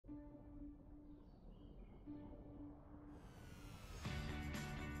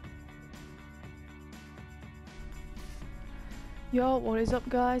Yo, what is up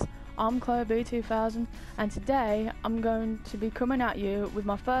guys? I'm B2000 and today I'm going to be coming at you with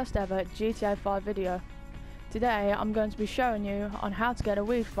my first ever GTA5 video. Today I'm going to be showing you on how to get a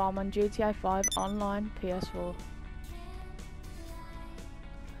weed farm on GTA5 online PS4.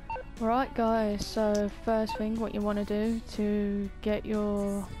 Right guys, so first thing what you want to do to get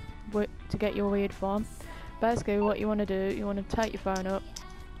your weed farm, basically what you want to do, you want to take your phone up,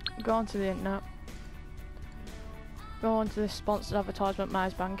 go onto the internet, go on to this sponsored advertisement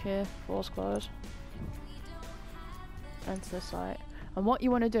Maze Bank here, force close, enter the site, and what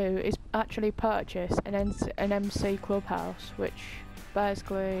you want to do is actually purchase an MC Clubhouse, which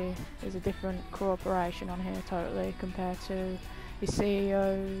basically is a different corporation on here totally compared to your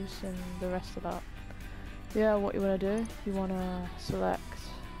CEOs and the rest of that. Yeah, what you want to do, you want to select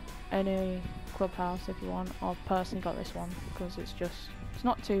any clubhouse if you want. I've personally got this one because it's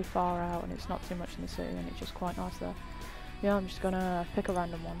not too far out and it's not too much in the city and it's just quite nice there. Yeah, I'm just gonna pick a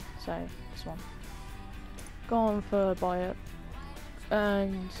random one, say this one. Go on for buy it,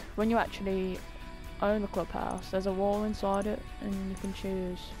 and when you actually own the clubhouse, there's a wall inside it, and you can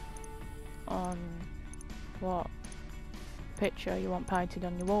choose on what picture you want painted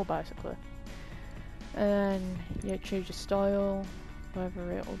on your wall, basically. And you choose your style,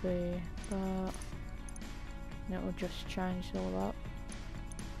 whether it will be that, and it will just change all that.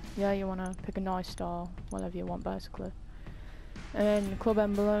 Yeah, you want to pick a nice style, whatever you want, basically. And then club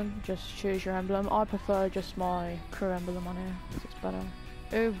emblem, just choose your emblem. I prefer just my crew emblem on here, because it's better.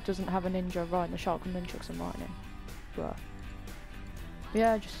 Who doesn't have a ninja riding the shotgun nunchucks and lightning? Bruh.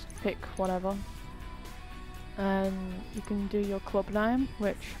 Yeah, just pick whatever. And you can do your club name,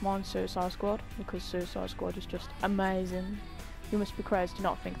 which mine's Suicide Squad, because Suicide Squad is just amazing. You must be crazy to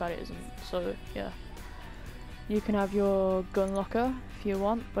not think that it isn't, so yeah. You can have your gun locker if you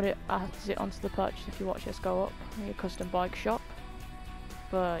want, but it adds it onto the purchase if you watch this go up, your custom bike shop.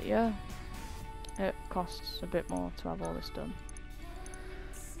 But yeah, it costs a bit more to have all this done.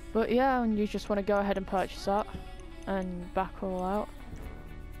 But yeah, and you just want to go ahead and purchase that and back all out.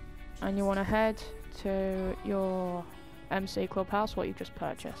 And you want to head to your MC Clubhouse, what you just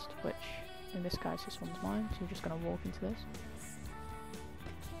purchased, which in this case this one's mine, so you're just going to walk into this.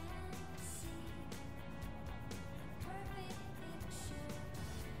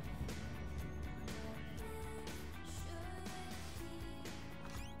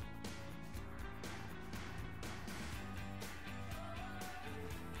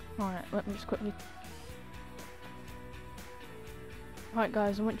 Alright, let me just quickly... Right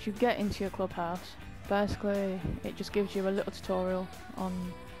guys, and once you get into your clubhouse, basically it just gives you a little tutorial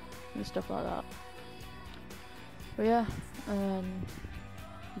on and stuff like that. But yeah, I'll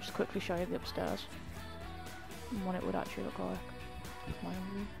just quickly show you the upstairs and what it would actually look like. That's my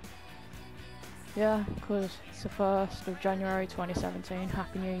own view. Yeah, because it's the 1st of January 2017.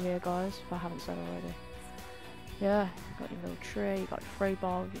 Happy New Year guys, if I haven't said already. Yeah, you got your little tree, you got your free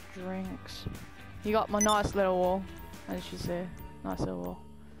bar with your drinks. You got my nice little wall, as you see. Nice little wall.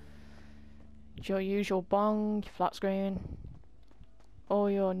 It's your usual bong, your flat screen, all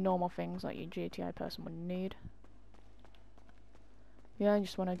your normal things like your GTA person would need. Yeah, you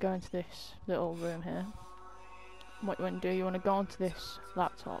just want to go into this little room here. What you want to do, you want to go onto this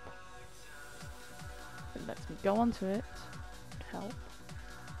laptop. It lets me go onto it to help.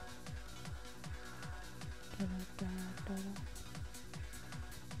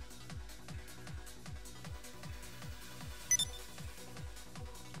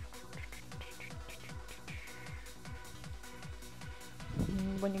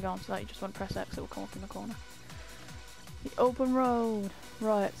 When you go onto that, you just want to press X, it will come up in the corner. The open road.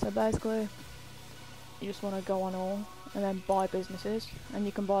 Right, so basically you just want to go on all and then buy businesses, and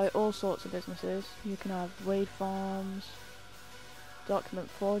you can buy all sorts of businesses. You can have weed farms, document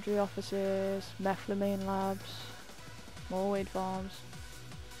forgery offices, methamphetamine labs, more weed farms.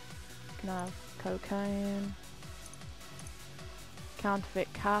 You can have cocaine,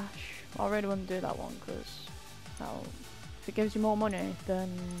 counterfeit cash. I really want to do that one because if it gives you more money, then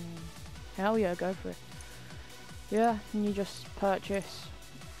hell yeah, go for it. Yeah, and you just purchase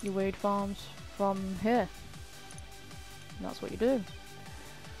your weed farms from here. And that's what you do.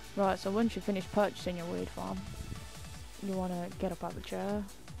 Right, so once you finish purchasing your weed farm, you want to get up out of the chair.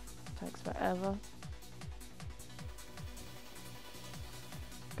 It takes forever.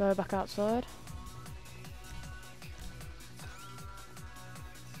 Go back outside.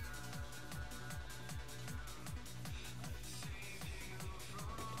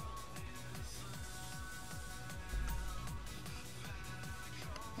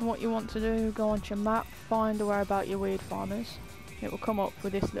 And what you want to do, go onto your map, find where about your weed farm is. It will come up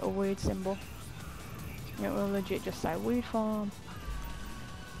with this little weed symbol. It will legit just say weed farm.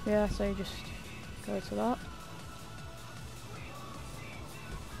 Yeah, so you just go to that.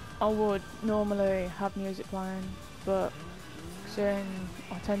 I would normally have music playing, but seeing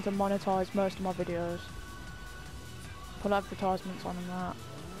I tend to monetize most of my videos, put advertisements on and that.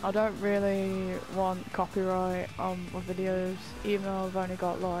 I don't really want copyright on my videos, even though I've only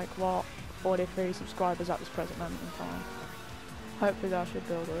got like, what, 43 subscribers at this present moment in time. Hopefully that should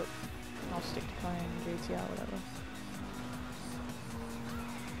build up, and I'll stick to playing GTA or whatever.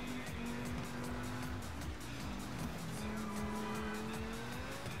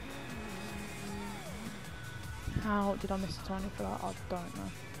 How did I miss the timing for that? I don't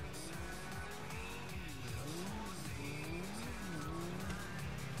know.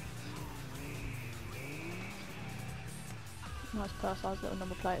 Nice personalised little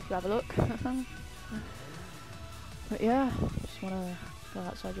number plate if you have a look. But yeah, just want to go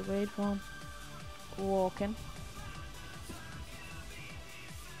outside your weed farm. Walking.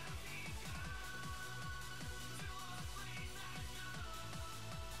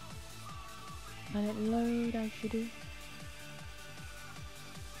 Let it load as you do.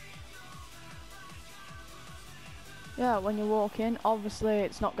 Yeah, when you walk in, obviously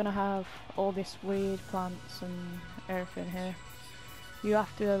it's not going to have all this weird plants and everything here. You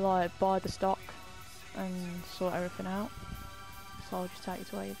have to like buy the stock and sort everything out. So I'll just take you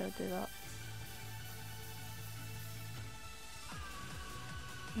to where you're going to do that.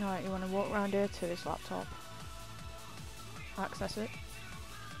 Alright, you want to walk around here to this laptop. Access it.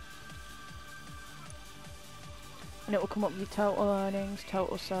 And it will come up with your total earnings,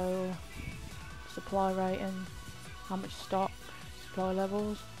 total sale, supply rating, how much stock, supply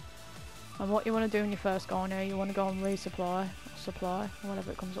levels. And what you want to do when you first go on here, you want to go on resupply, or supply, or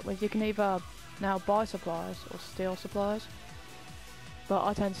whatever it comes up with. You can either now buy supplies or steal supplies. But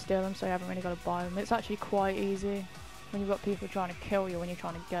I tend to steal them, so you haven't really got to buy them. It's actually quite easy. When you've got people trying to kill you when you're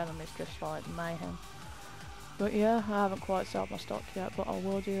trying to get them, it's just like mayhem. But yeah, I haven't quite sold my stock yet, but I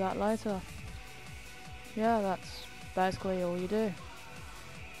will do that later. Yeah, that's basically all you do.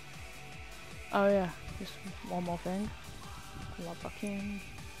 Oh yeah, just one more thing. Log back in.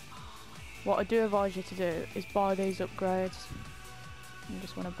 What I do advise you to do is buy these upgrades. You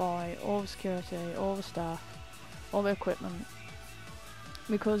just want to buy all the security, all the staff, all the equipment,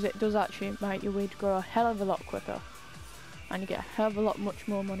 because it does actually make your weed grow a hell of a lot quicker, and you get a hell of a lot much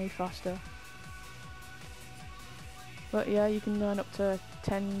more money faster. But yeah, you can earn up to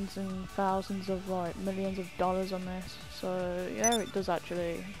tens and thousands of like millions of dollars on this, so yeah, it does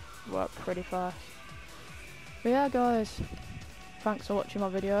actually work pretty fast. But yeah guys, thanks for watching my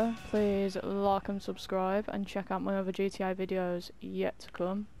video. Please like and subscribe and check out my other GTA videos yet to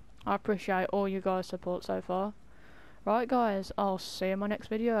come. I appreciate all you guys' support so far. Right guys, I'll see you in my next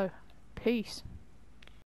video. Peace.